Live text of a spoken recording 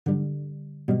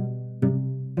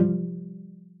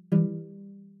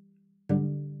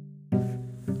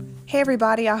Hey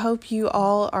everybody, I hope you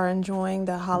all are enjoying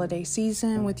the holiday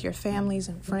season with your families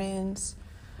and friends.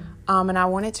 And I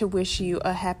wanted to wish you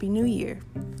a happy new year.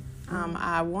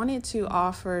 I wanted to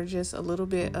offer just a little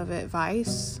bit of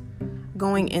advice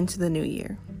going into the new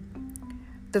year.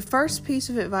 The first piece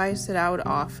of advice that I would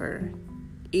offer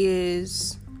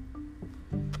is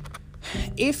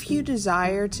if you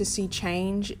desire to see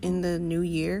change in the new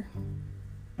year,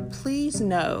 please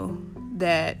know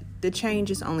that the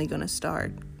change is only going to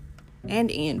start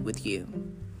and end with you.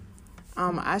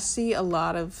 I see a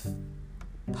lot of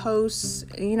posts,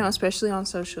 especially on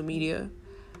social media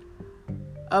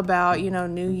about,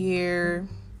 new year,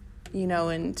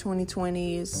 in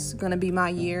 2020 is going to be my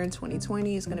year, and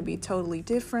 2020 is going to be totally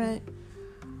different,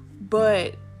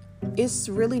 but it's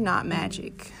really not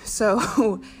magic.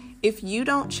 So if you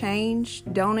don't change,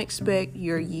 don't expect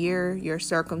your year, your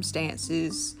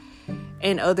circumstances,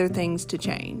 and other things to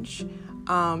change.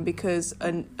 Because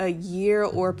a year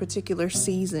or a particular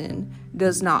season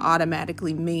does not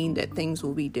automatically mean that things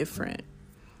will be different.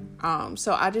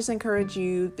 So I just encourage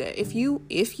you that if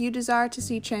you desire to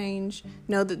see change,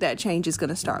 know that change is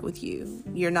going to start with you.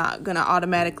 You're not going to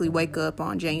automatically wake up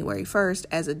on January 1st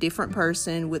as a different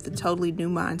person with a totally new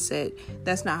mindset.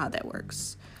 That's not how that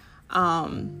works.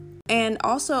 And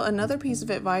also another piece of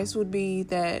advice would be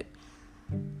that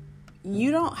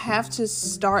you don't have to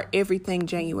start everything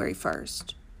January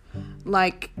 1st.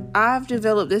 Like, I've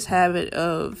developed this habit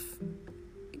of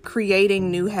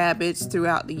creating new habits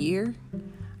throughout the year,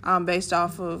 based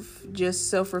off of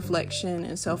just self-reflection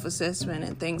and self-assessment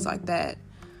and things like that.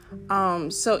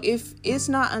 So if it's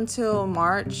not until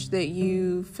March that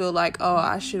you feel like, oh,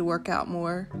 I should work out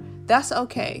more, that's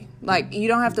okay. Like, you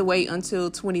don't have to wait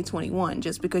until 2021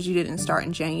 just because you didn't start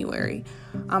in January.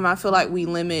 I feel like we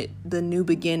limit the new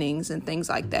beginnings and things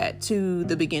like that to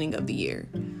the beginning of the year,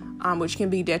 which can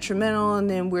be detrimental. And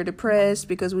then we're depressed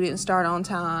because we didn't start on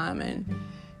time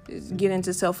and get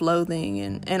into self-loathing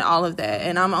and all of that.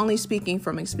 And I'm only speaking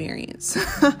from experience.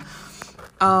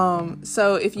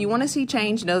 So if you want to see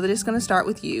change, know that it's going to start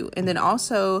with you. And then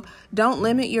also don't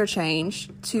limit your change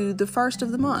to the first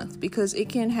of the month, because it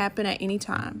can happen at any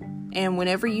time. And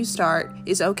whenever you start,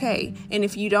 it's okay. And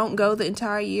if you don't go the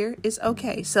entire year, it's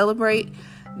okay. Celebrate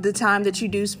the time that you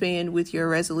do spend with your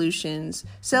resolutions.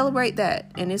 Celebrate that.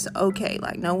 And it's okay.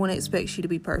 Like, no one expects you to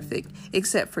be perfect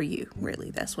except for you.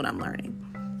 Really, that's what I'm learning.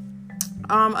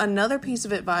 Another piece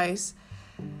of advice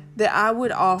that I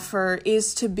would offer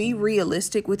is to be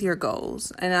realistic with your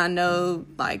goals. And I know,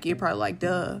 like, you're probably like,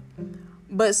 duh.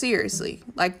 But seriously,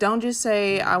 like, don't just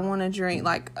say, I want to drink.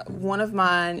 Like, one of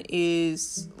mine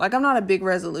is, like, I'm not a big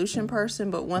resolution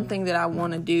person, but one thing that I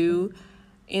want to do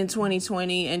in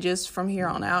 2020 and just from here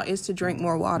on out is to drink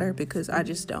more water, because I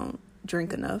just don't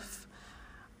drink enough.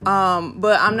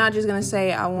 But I'm not just going to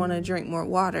say I want to drink more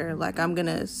water. Like, I'm going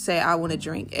to say I want to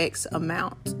drink X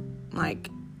amount. Like,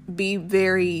 be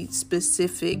very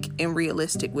specific and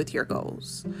realistic with your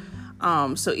goals.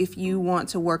 So if you want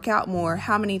to work out more,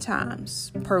 how many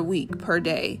times per week, per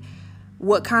day?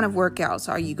 What kind of workouts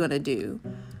are you going to do?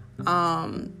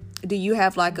 Do you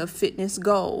have like a fitness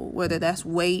goal, whether that's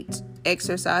weight,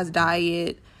 exercise,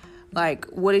 diet? Like,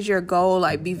 what is your goal?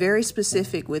 Like, be very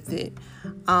specific with it.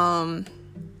 And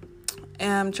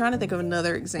I'm trying to think of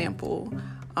another example.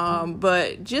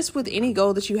 But just with any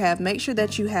goal that you have, make sure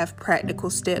that you have practical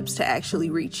steps to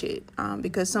actually reach it.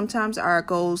 Because sometimes our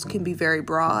goals can be very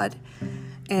broad,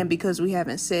 and because we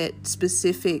haven't set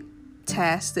specific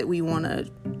tasks that we want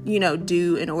to,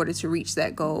 do in order to reach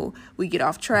that goal, we get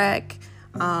off track.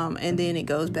 And then it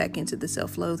goes back into the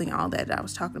self-loathing, all that I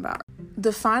was talking about.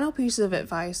 The final piece of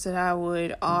advice that I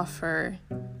would offer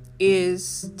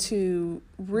is to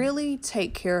really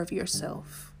take care of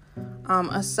yourself.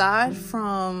 Aside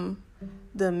from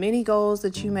the many goals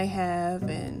that you may have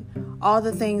and all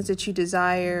the things that you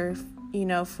desire,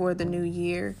 for the new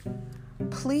year,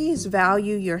 please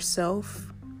value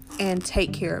yourself and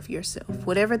take care of yourself,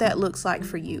 whatever that looks like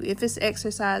for you. If it's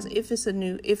exercise, if it's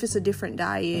a different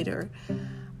diet, or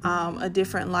a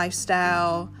different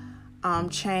lifestyle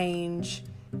change,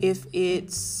 if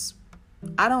it's,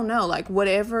 I don't know, like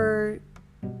whatever,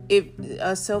 if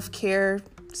a self-care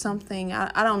something,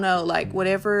 I don't know, like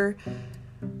whatever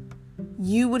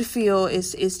you would feel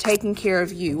is taking care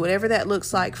of you, whatever that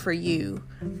looks like for you,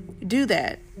 do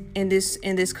that in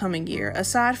this coming year.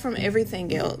 Aside from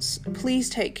everything else, please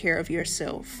take care of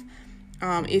yourself.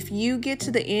 If you get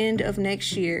to the end of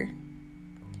next year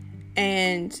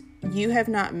and you have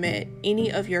not met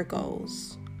any of your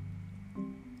goals,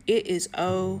 it is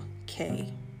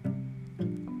okay.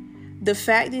 The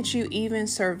fact that you even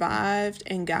survived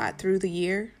and got through the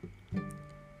year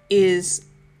is,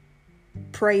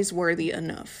 praiseworthy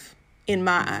enough, in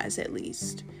my eyes at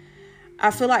least.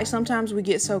 I feel like sometimes we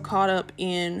get so caught up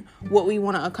in what we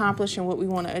want to accomplish and what we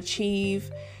want to achieve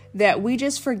that we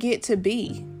just forget to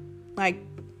be. Like,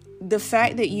 the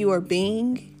fact that you are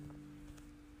being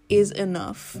is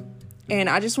enough. And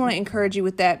I just want to encourage you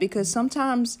with that, because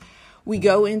sometimes we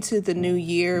go into the new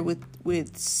year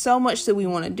with so much that we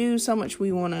want to do, so much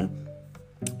we want to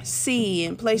see,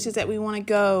 and places that we want to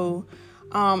go.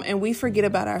 And we forget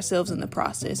about ourselves in the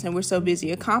process. And we're so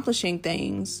busy accomplishing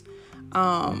things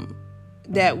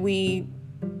that we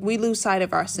lose sight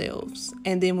of ourselves.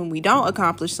 And then when we don't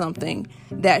accomplish something,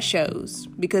 that shows,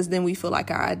 because then we feel like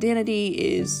our identity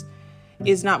is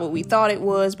not what we thought it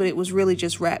was, but it was really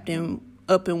just wrapped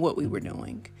up in what we were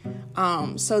doing.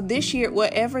 So this year,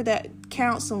 whatever that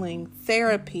counseling,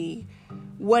 therapy,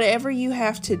 whatever you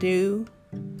have to do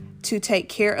to take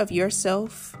care of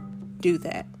yourself, do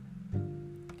that.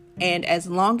 And as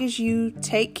long as you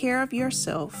take care of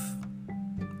yourself,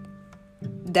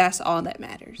 that's all that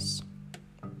matters.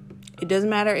 It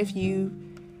doesn't matter if you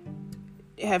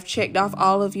have checked off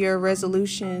all of your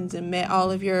resolutions and met all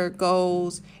of your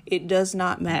goals. It does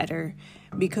not matter,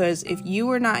 because if you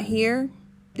are not here,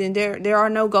 then there are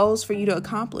no goals for you to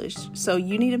accomplish. So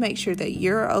you need to make sure that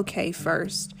you're okay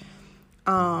first.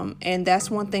 And that's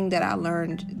one thing that I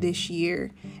learned this year,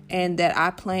 and that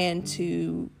I plan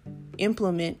to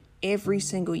implement every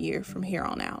single year from here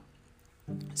on out.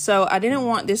 So I didn't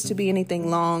want this to be anything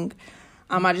long.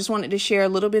 I just wanted to share a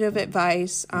little bit of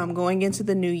advice going into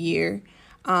the new year.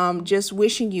 Just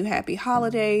wishing you happy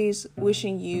holidays,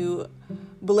 wishing you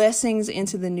blessings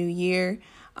into the new year.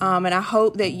 And I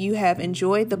hope that you have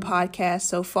enjoyed the podcast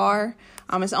so far.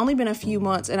 It's only been a few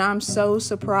months, and I'm so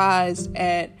surprised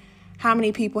at how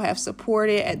many people have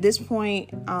supported. At this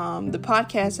point, the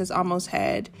podcast has almost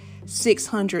had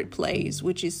 600 plays,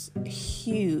 which is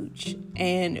huge.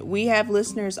 And we have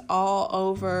listeners all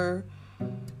over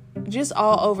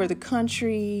the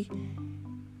country,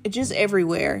 just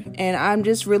everywhere. And I'm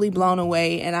just really blown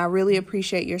away, and I really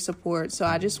appreciate your support. So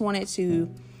I just wanted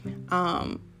to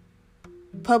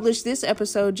publish this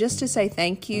episode just to say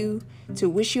thank you, to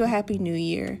wish you a happy new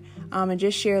year, and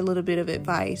just share a little bit of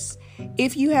advice.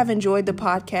 If you have enjoyed the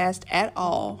podcast at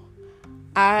all,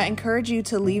 I encourage you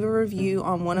to leave a review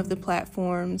on one of the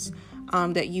platforms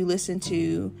that you listen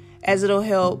to, as it'll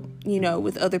help,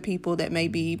 with other people that may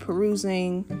be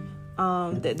perusing,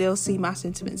 that they'll see my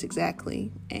sentiments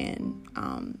exactly, and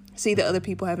see that other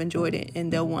people have enjoyed it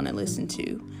and they'll want to listen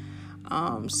to.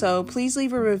 So please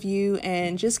leave a review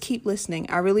and just keep listening.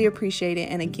 I really appreciate it.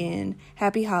 And again,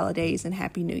 happy holidays and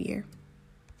happy new year.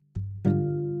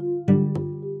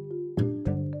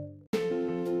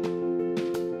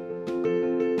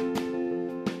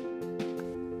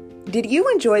 Did you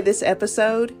enjoy this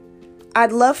episode?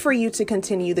 I'd love for you to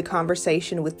continue the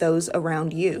conversation with those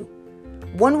around you.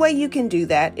 One way you can do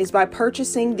that is by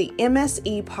purchasing the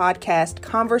MSE Podcast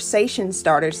Conversation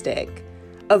Starters Deck,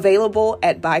 available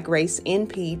at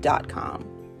bygracenp.com.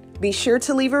 Be sure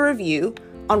to leave a review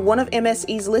on one of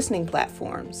MSE's listening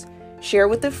platforms, share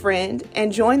with a friend,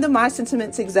 and join the My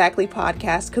Sentiments Exactly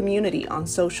podcast community on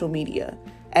social media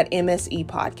at MSE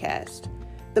Podcast.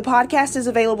 The podcast is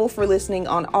available for listening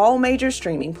on all major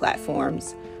streaming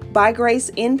platforms,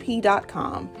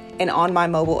 bygracenp.com, and on my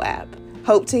mobile app.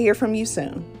 Hope to hear from you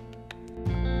soon.